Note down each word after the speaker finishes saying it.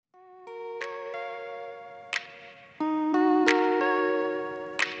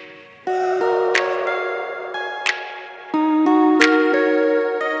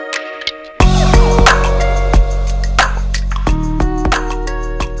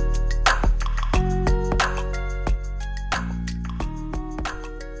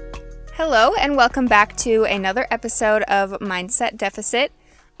Hello, and welcome back to another episode of Mindset Deficit.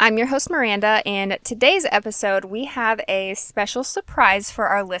 I'm your host, Miranda, and today's episode, we have a special surprise for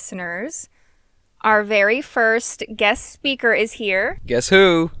our listeners. Our very first guest speaker is here. Guess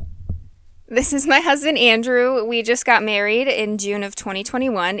who? This is my husband, Andrew. We just got married in June of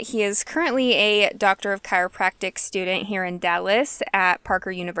 2021. He is currently a Doctor of Chiropractic student here in Dallas at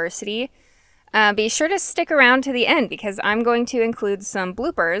Parker University. Be sure to stick around to the end because I'm going to include some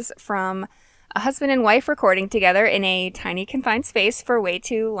bloopers from a husband and wife recording together in a tiny confined space for way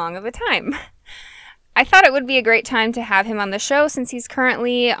too long of a time. I thought it would be a great time to have him on the show since he's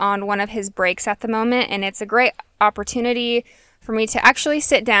currently on one of his breaks at the moment, and it's a great opportunity for me to actually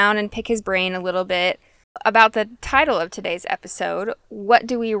sit down and pick his brain a little bit about the title of today's episode, What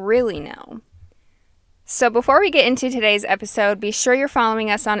Do We Really Know? So before we get into today's episode, be sure you're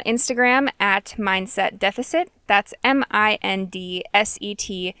following us on Instagram at Mindset Deficit. That's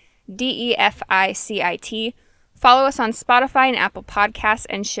MindsetDeficit. Follow us on Spotify and Apple Podcasts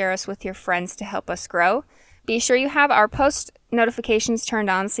and share us with your friends to help us grow. Be sure you have our post notifications turned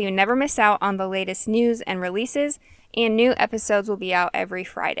on so you never miss out on the latest news and releases, and new episodes will be out every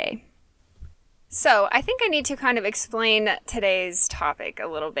Friday. So I think I need to kind of explain today's topic a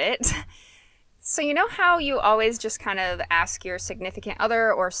little bit. So you know how you always just kind of ask your significant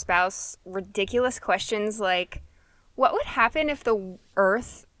other or spouse ridiculous questions like, what would happen if the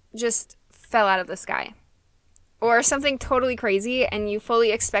earth just fell out of the sky? Or something totally crazy and you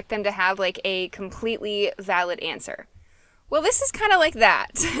fully expect them to have like a completely valid answer. Well, this is kind of like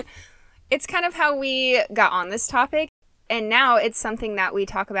that. It's kind of how we got on this topic, and now it's something that we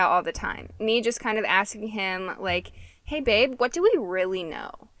talk about all the time. Me just kind of asking him like, hey babe, what do we really know?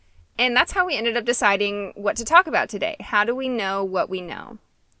 And that's how we ended up deciding what to talk about today. How do we know what we know?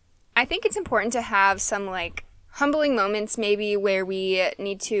 I think it's important to have some like humbling moments maybe where we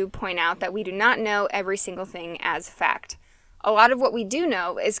need to point out that we do not know every single thing as fact. A lot of what we do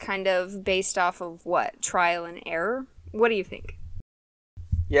know is kind of based off of what? Trial and error? What do you think?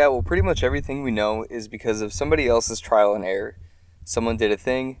 Yeah, well, pretty much everything we know is because of somebody else's trial and error. Someone did a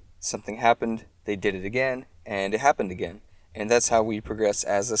thing, something happened, they did it again, and it happened again. And that's how we progress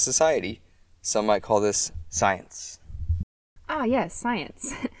as a society. Some might call this science. Ah, yes,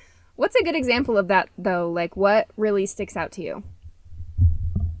 science. What's a good example of that, though? Like, what really sticks out to you?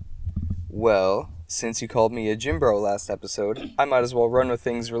 Well, since you called me a gym bro last episode, I might as well run with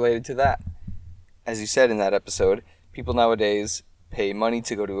things related to that. As you said in that episode, people nowadays pay money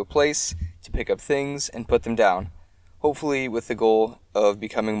to go to a place, to pick up things, and put them down. Hopefully with the goal of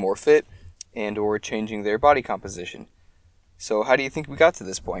becoming more fit and or changing their body composition. So how do you think we got to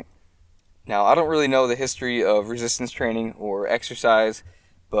this point? Now, I don't really know the history of resistance training or exercise,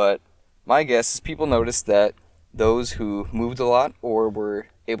 but my guess is people noticed that those who moved a lot or were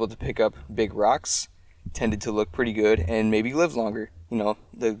able to pick up big rocks tended to look pretty good and maybe live longer. You know,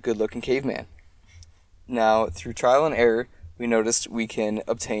 the good-looking caveman. Now, through trial and error, we noticed we can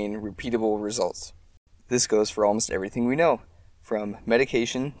obtain repeatable results. This goes for almost everything we know, from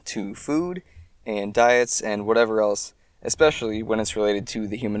medication to food and diets and whatever else, especially when it's related to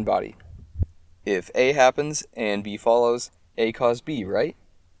the human body. If A happens and B follows, A caused B, right?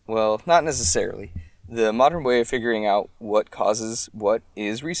 Well, not necessarily. The modern way of figuring out what causes what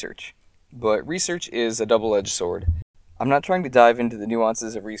is research. But research is a double-edged sword. I'm not trying to dive into the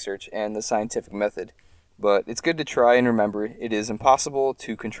nuances of research and the scientific method, but it's good to try and remember it is impossible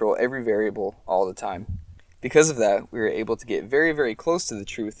to control every variable all the time. Because of that, we are able to get very, very close to the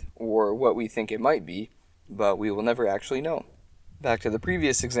truth, or what we think it might be, but we will never actually know. Back to the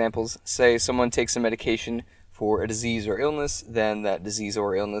previous examples, say someone takes a medication for a disease or illness, then that disease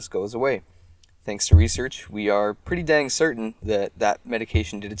or illness goes away. Thanks to research, we are pretty dang certain that that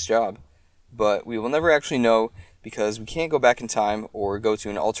medication did its job. But we will never actually know because we can't go back in time or go to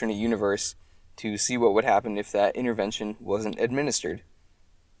an alternate universe to see what would happen if that intervention wasn't administered.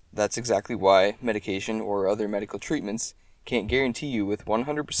 That's exactly why medication or other medical treatments can't guarantee you with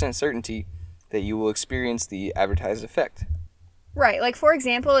 100% certainty that you will experience the advertised effect. Right, like for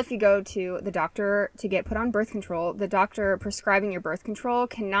example, if you go to the doctor to get put on birth control, the doctor prescribing your birth control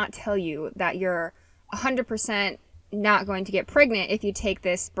cannot tell you that you're 100% not going to get pregnant if you take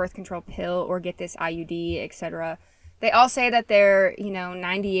this birth control pill or get this IUD, etc. They all say that they're,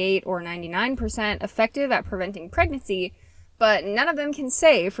 98 or 99% effective at preventing pregnancy, but none of them can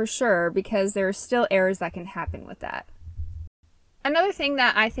say for sure because there are still errors that can happen with that. Another thing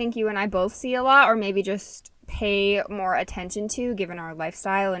that I think you and I both see a lot, or maybe just pay more attention to given our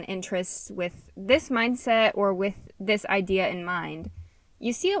lifestyle and interests with this mindset or with this idea in mind,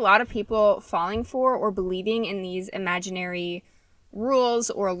 you see a lot of people falling for or believing in these imaginary rules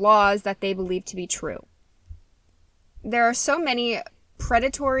or laws that they believe to be true. There are so many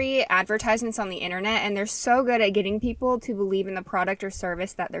predatory advertisements on the internet, and they're so good at getting people to believe in the product or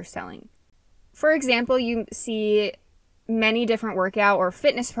service that they're selling. For example, you see many different workout or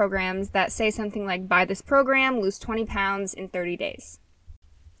fitness programs that say something like, buy this program, lose 20 pounds in 30 days.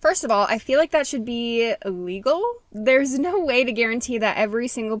 First of all, I feel like that should be illegal. There's no way to guarantee that every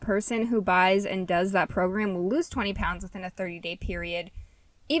single person who buys and does that program will lose 20 pounds within a 30-day period,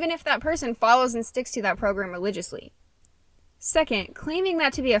 even if that person follows and sticks to that program religiously. Second, claiming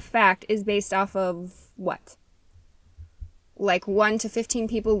that to be a fact is based off of what? Like 1 to 15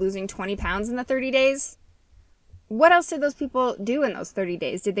 people losing 20 pounds in the 30 days? What else did those people do in those 30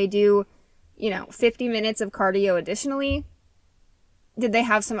 days? Did they do, 50 minutes of cardio additionally? Did they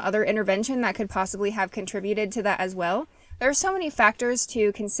have some other intervention that could possibly have contributed to that as well? There are so many factors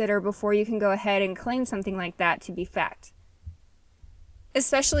to consider before you can go ahead and claim something like that to be fact.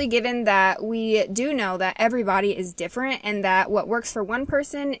 Especially given that we do know that everybody is different and that what works for one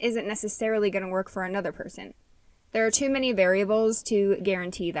person isn't necessarily going to work for another person. There are too many variables to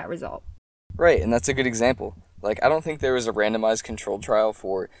guarantee that result. Right, and that's a good example. I don't think there was a randomized controlled trial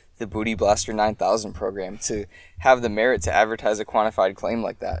for the Booty Blaster 9000 program to have the merit to advertise a quantified claim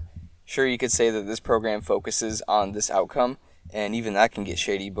like that. Sure, you could say that this program focuses on this outcome, and even that can get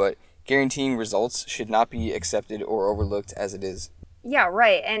shady, but guaranteeing results should not be accepted or overlooked as it is. Yeah,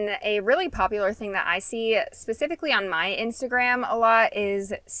 right. And a really popular thing that I see specifically on my Instagram a lot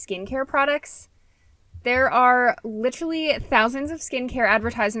is skincare products. There are literally thousands of skincare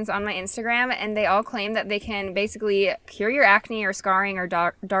advertisements on my Instagram, and they all claim that they can basically cure your acne or scarring or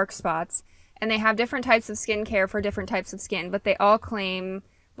dark spots. And they have different types of skincare for different types of skin, but they all claim,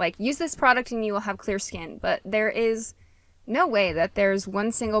 use this product and you will have clear skin. But there is no way that there's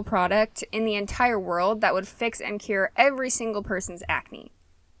one single product in the entire world that would fix and cure every single person's acne.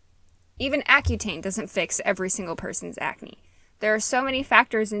 Even Accutane doesn't fix every single person's acne. There are so many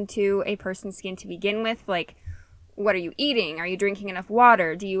factors into a person's skin to begin with, like what are you eating? Are you drinking enough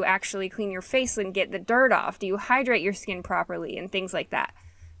water? Do you actually clean your face and get the dirt off? Do you hydrate your skin properly? And things like that.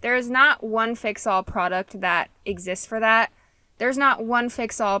 There is not one fix-all product that exists for that. There's not one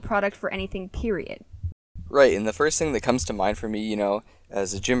fix-all product for anything, period. Right, and the first thing that comes to mind for me,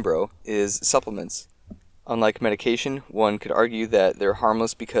 as a gym bro, is supplements. Unlike medication, one could argue that they're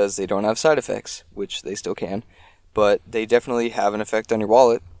harmless because they don't have side effects, which they still can, but they definitely have an effect on your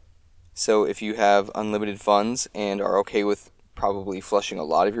wallet. So if you have unlimited funds and are okay with probably flushing a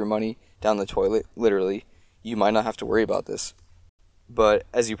lot of your money down the toilet, literally, you might not have to worry about this. But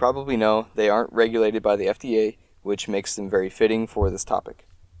as you probably know, they aren't regulated by the FDA, which makes them very fitting for this topic.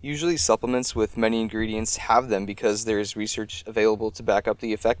 Usually supplements with many ingredients have them because there is research available to back up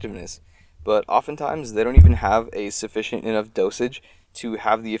the effectiveness, but oftentimes they don't even have a sufficient enough dosage to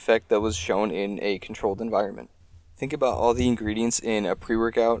have the effect that was shown in a controlled environment. Think about all the ingredients in a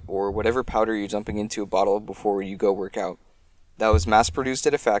pre-workout or whatever powder you're dumping into a bottle before you go work out. That was mass-produced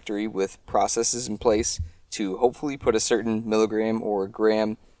at a factory with processes in place to hopefully put a certain milligram or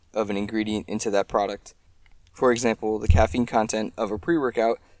gram of an ingredient into that product. For example, the caffeine content of a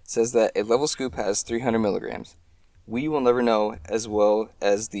pre-workout says that a level scoop has 300 milligrams. We will never know, as well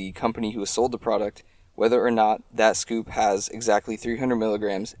as the company who sold the product, whether or not that scoop has exactly 300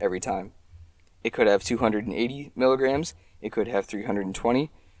 milligrams every time. It could have 280 milligrams, it could have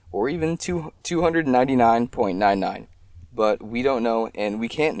 320, or even 299.99. But we don't know, and we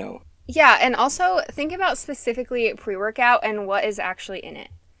can't know. Yeah, and also think about specifically pre-workout and what is actually in it.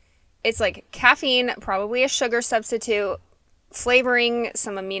 It's like caffeine, probably a sugar substitute, flavoring,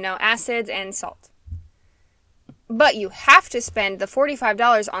 some amino acids, and salt. But you have to spend the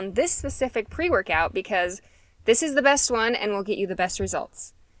 $45 on this specific pre-workout because this is the best one and will get you the best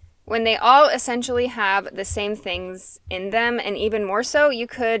results. When they all essentially have the same things in them, and even more so, you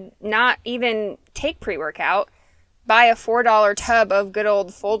could not even take pre-workout, buy a $4 tub of good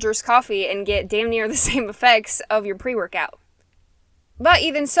old Folgers coffee and get damn near the same effects of your pre-workout. But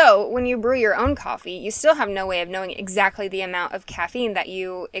even so, when you brew your own coffee, you still have no way of knowing exactly the amount of caffeine that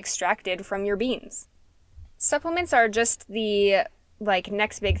you extracted from your beans. Supplements are just the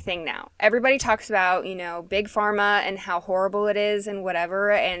next big thing now. Everybody talks about, big pharma and how horrible it is and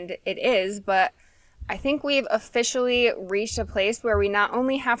whatever, and it is, but I think we've officially reached a place where we not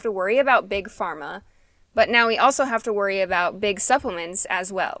only have to worry about big pharma, but now we also have to worry about big supplements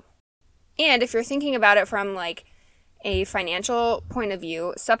as well. And if you're thinking about it from a financial point of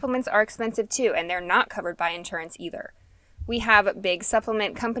view, supplements are expensive too, and they're not covered by insurance either. We have big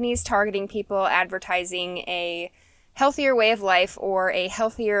supplement companies targeting people, advertising a healthier way of life or a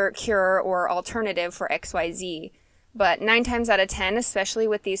healthier cure or alternative for XYZ. But 9 times out of 10, especially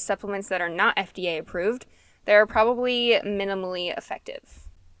with these supplements that are not FDA approved, they're probably minimally effective.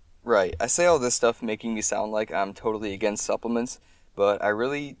 Right. I say all this stuff making me sound like I'm totally against supplements, but I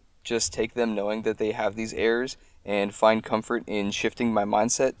really just take them knowing that they have these errors and find comfort in shifting my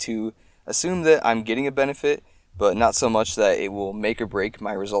mindset to assume that I'm getting a benefit, but not so much that it will make or break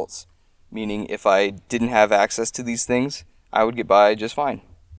my results. Meaning, if I didn't have access to these things, I would get by just fine.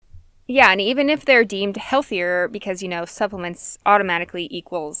 Yeah, and even if they're deemed healthier, because, supplements automatically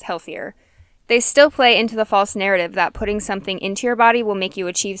equals healthier, they still play into the false narrative that putting something into your body will make you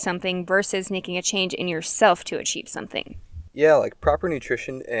achieve something versus making a change in yourself to achieve something. Yeah, like proper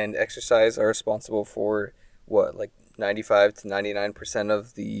nutrition and exercise are responsible for, 95 to 99%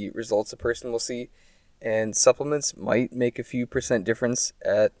 of the results a person will see. And supplements might make a few percent difference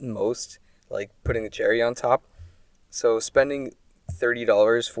at most, like putting the cherry on top. So spending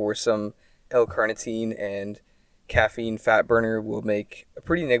 $30 for some L-carnitine and caffeine fat burner will make a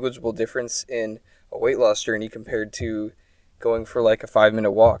pretty negligible difference in a weight loss journey compared to going for like a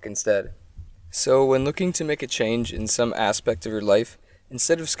 5-minute walk instead. So when looking to make a change in some aspect of your life,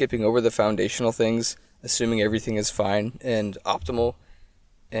 instead of skipping over the foundational things, assuming everything is fine and optimal,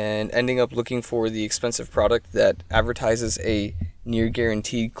 and ending up looking for the expensive product that advertises a near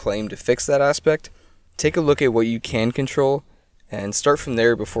guaranteed claim to fix that aspect, take a look at what you can control and start from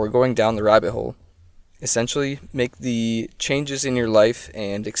there before going down the rabbit hole. Essentially, make the changes in your life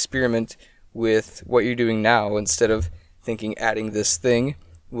and experiment with what you're doing now instead of thinking adding this thing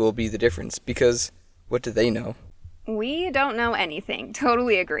will be the difference, because what do they know? We don't know anything.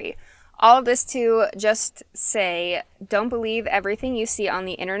 Totally agree. All of this to just say, don't believe everything you see on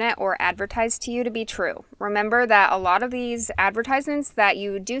the internet or advertised to you to be true. Remember that a lot of these advertisements that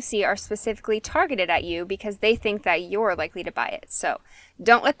you do see are specifically targeted at you because they think that you're likely to buy it. So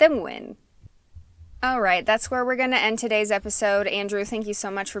don't let them win. All right, that's where we're going to end today's episode. Andrew, thank you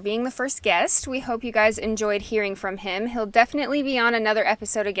so much for being the first guest. We hope you guys enjoyed hearing from him. He'll definitely be on another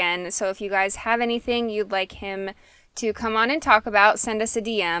episode again. So if you guys have anything you'd like him to come on and talk about, send us a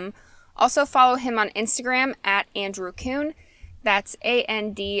DM. Also follow him on Instagram at Andrew Kuhn. That's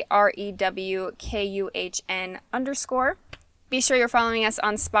ANDREWKUHN_. Be sure you're following us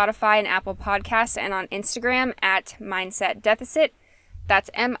on Spotify and Apple Podcasts and on Instagram at Mindset Deficit.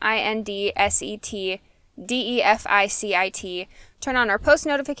 That's MindsetDeficit. Turn on our post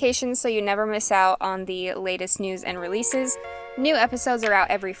notifications so you never miss out on the latest news and releases. New episodes are out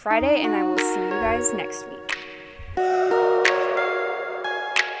every Friday, and I will see you guys next week.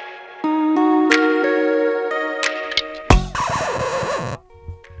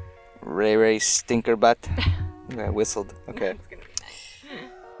 Ray Stinkerbutt. I whistled. Okay. It's gonna be nice.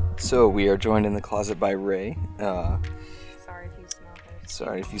 So we are joined in the closet by Ray.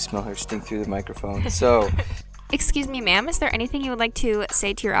 Sorry if you smell her stink through the microphone. So, excuse me, ma'am, is there anything you would like to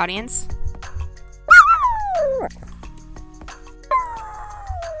say to your audience?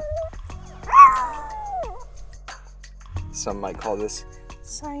 Some might call this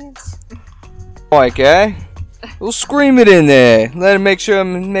science. Okay. We'll scream it in there. Let them make sure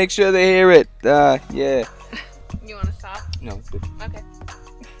they hear it. Yeah. You want to stop? No, it's good. Okay.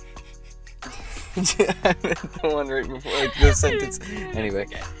 The one right before, like, the sentence. Anyway.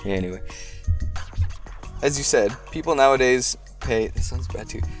 Okay. Yeah, anyway. As you said, people nowadays pay... That sounds bad,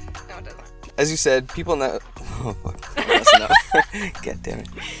 too. No, it doesn't. As you said, people now... Oh, fuck. That's enough. God damn it.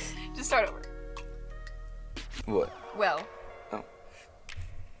 Just start over. What? Well. Oh.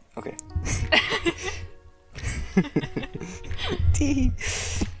 Okay.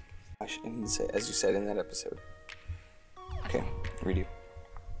 I didn't say, as you said in that episode. Okay, redo.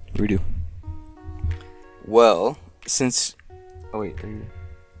 Well, since... Oh, wait, are you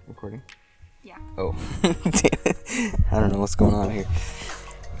recording? Yeah. Oh. Damn it. I don't know what's going on here.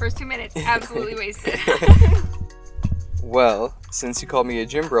 First 2 minutes, absolutely wasted. Well, since you called me a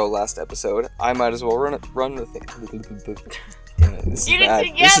gym bro last episode, I might as well run with it. Damn it, this is Get it bad.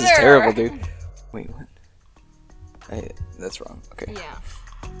 together! This is terrible, dude. Wait, what? That's wrong. Okay. Yeah.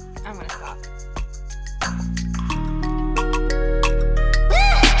 I'm gonna stop.